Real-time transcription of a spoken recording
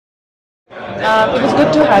It was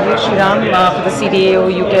good to have you, Sriram, for the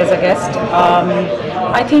CDAOI UK as a guest.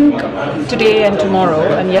 I think today and tomorrow,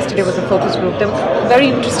 and yesterday was a focus group, there were very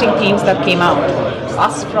interesting themes that came out.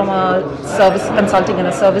 Us from a service consulting and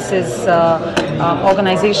a services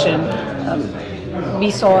organization,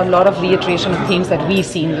 we saw a lot of reiteration of themes that we've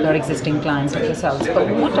seen with our existing clients like yourselves. But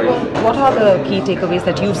what are the key takeaways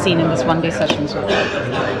that you've seen in this one-day session so far?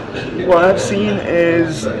 What I've seen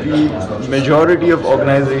is the majority of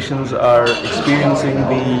organizations are experiencing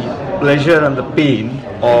the pleasure and the pain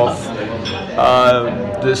of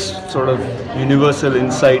this sort of universal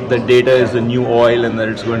insight that data is the new oil and that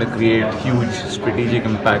it's going to create huge strategic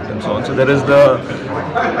impact and so on. So there is the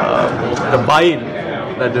buy-in,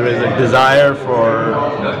 that there is a desire for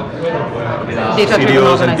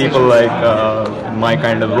CDOs and people like my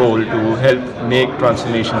kind of role to help make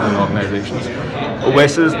transformations in organizations,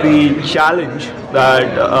 versus the challenge that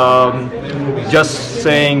just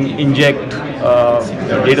saying inject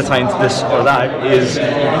data science this or that is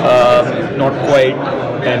not quite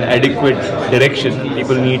an adequate direction.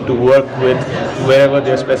 People need to work with wherever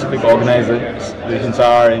their specific organizations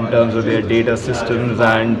are in terms of their data systems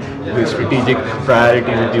and the strategic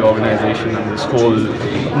priorities of the organization, and this whole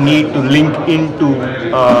need to link into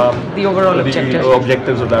the overall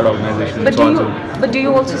objectives of that organization. But do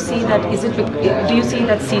you also see that, do you see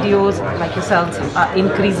that CDOs like yourselves are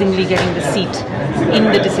increasingly getting the seat in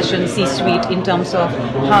the decision C-suite in terms of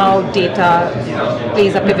how data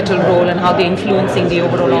plays a pivotal role and how they're influencing the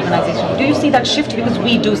overall organization? Do you see that shift? Because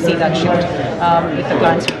we do see that shift with the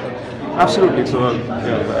clients. Absolutely. So,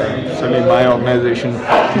 certainly my organization,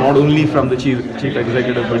 not only from the chief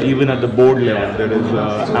executive, but even at the board level, there is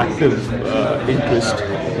active interest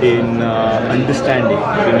in understanding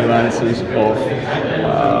the nuances of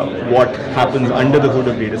what happens under the hood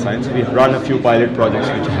of data science. We've run a few pilot projects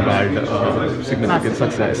which have had significant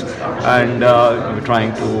success, and we're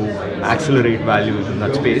trying to accelerate values in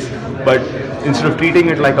that space. But instead of treating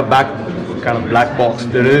it like a kind of black box,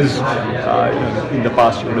 there is, in the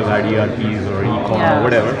past you would have had ERPs or e-com or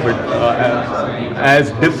whatever, but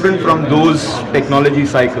as different from those technology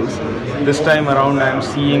cycles, this time around I'm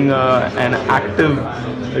seeing an active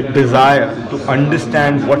desire to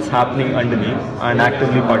understand what's happening underneath and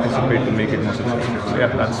actively participate to make it more successful. So yeah,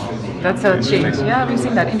 that's a change. Yeah, we've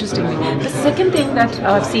seen that, interestingly. The second thing that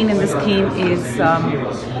I've seen in this theme is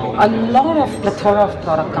a lot of plethora of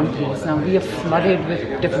product companies. Now, we are flooded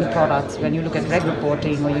with different products. When you look at reg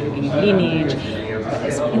reporting or you're looking at lineage,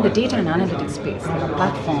 in the data and analytics space, there are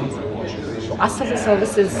platforms. Us as a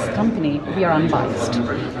services company, we are unbiased.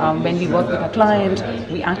 When we work with a client,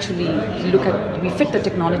 we actually we fit the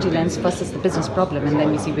technology lens versus the business problem, and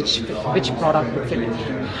then we see which product would fit.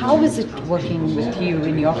 How is it working with you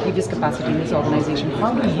in your previous capacity in this organization?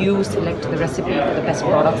 How do you select the recipe for the best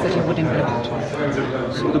products that you would implement?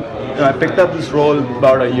 So I picked up this role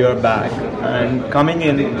about a year back, and coming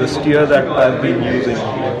in, the steer that I've been using,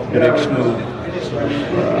 directional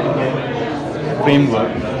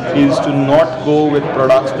framework, is to not go with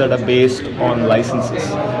products that are based on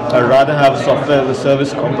licenses. I'd rather have a software as a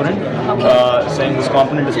service component, saying this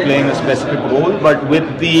component is playing a specific role, but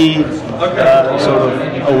with the sort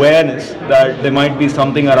of awareness that there might be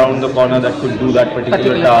something around the corner that could do that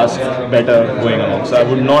particular task better going along. So I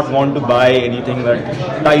would not want to buy anything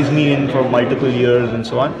that ties me in for multiple years and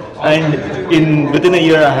so on. And within a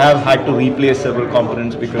year, I have had to replace several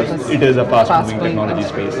components because it is a fast-moving technology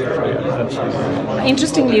space. So yeah,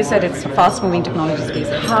 interestingly, you said it's a fast-moving technology space.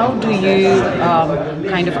 How do you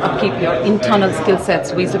kind of upkeep your internal skill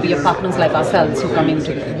sets vis-a-vis your partners like ourselves who come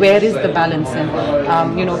into it? Where is the balance? And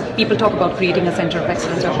people talk about creating a center of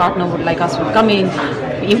excellence. Your partner like us would come in,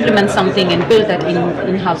 implement something, and build that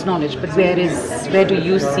in-house knowledge. But where do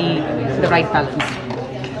you see the right balance?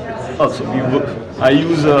 Also, we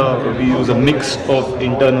use a mix of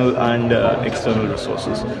internal and external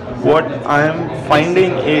resources. What I am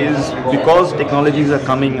finding is, because technologies are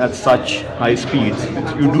coming at such high speeds,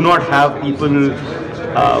 you do not have people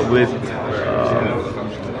with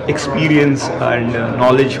experience and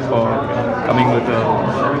knowledge for coming with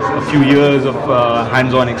a few years of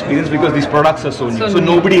hands-on experience, because these products are so new. So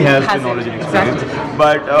nobody has the knowledge and experience. Exactly.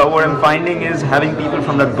 But what I'm finding is having people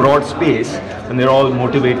from that broad space, and they're all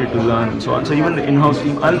motivated to learn and so on. So even the in-house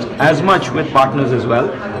team, and as much with partners as well.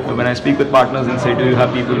 When I speak with partners and say, do you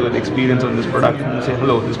have people with experience on this product? And they say,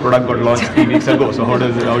 hello, this product got launched 3 weeks ago, so how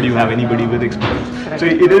do you have anybody with experience? So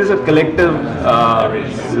it is a collective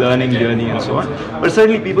learning journey and so on. But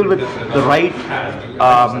certainly people with the right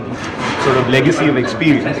sort of legacy of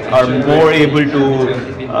experience are more able to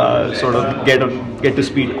sort of get to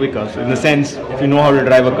speed quicker. So in the sense, if you know how to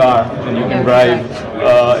drive a car, then you can drive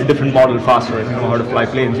a different model faster. If you know how to fly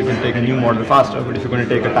planes, you can take a new model faster. But if you're going to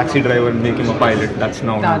take a taxi driver and make him a pilot, that's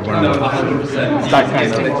now not going to work. It's that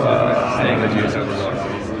kind of analogy.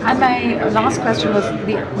 And my last question was,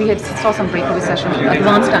 we had saw some breakaway sessions with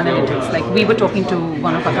advanced analytics. Like we were talking to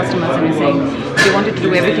one of our customers and we were saying they wanted to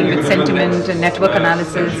do everything with sentiment and network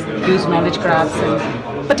analysis, use knowledge graphs,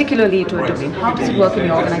 and particularly to a domain. How does it work in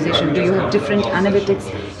your organization? Do you have different analytics?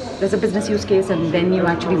 There's a business use case and then you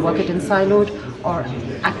actually work it in siloed? Or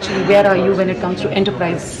actually, where are you when it comes to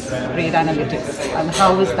enterprise grade analytics? And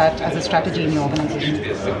how is that as a strategy in your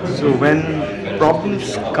organization? So when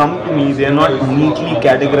problems come to me, they are not neatly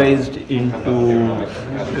categorized into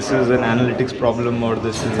this is an analytics problem, or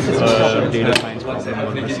this is a data science problem,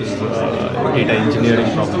 or this is a data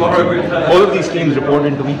engineering problem. All of these teams report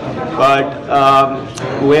into me, but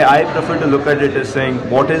the way I prefer to look at it is saying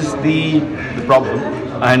what is the problem,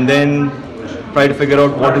 and then try to figure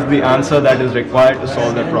out what is the answer that is required to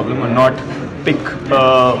solve that problem, and not pick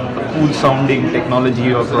a cool sounding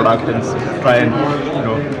technology or product and try and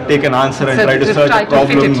take an answer and try to search a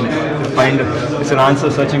problem to find it's an answer.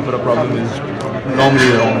 Searching for a problem is normally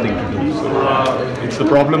the wrong thing to do. So it's the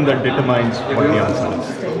problem that determines what the answer is.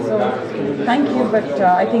 So thank you, but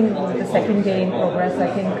I think with the second day in progress,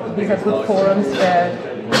 I think these are good forums where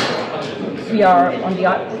we are on the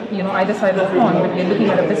either side of the pond, but we're looking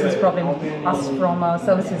at a business problem, us from a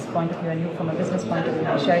services point of view and you from a business point of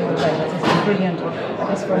view, sharing those ideas has been brilliant. At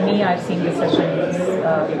least for me, I've seen this session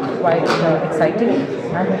is quite exciting,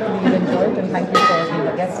 and hopefully you'll enjoy it, and thank you for being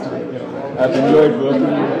a guest. I've enjoyed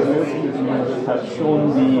working with you. You have shown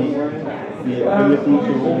the ability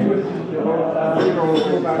to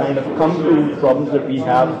kind of come to problems that we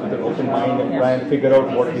have with an open mind and try and figure out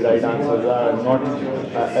what the right answers are, and not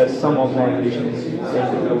as some organizations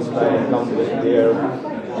tend to try and come with their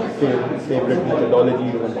favorite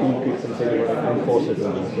methodologies and toolkits and say they're going to enforce it.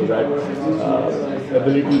 So that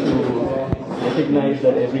ability to recognize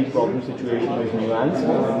that every problem situation is nuanced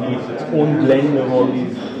and needs its own blend of all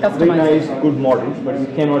these very nice, good models, but you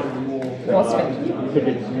cannot fit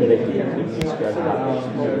it directly. It needs to have a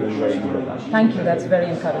very good. Thank you, that's very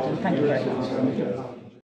encouraging. Thank you very much.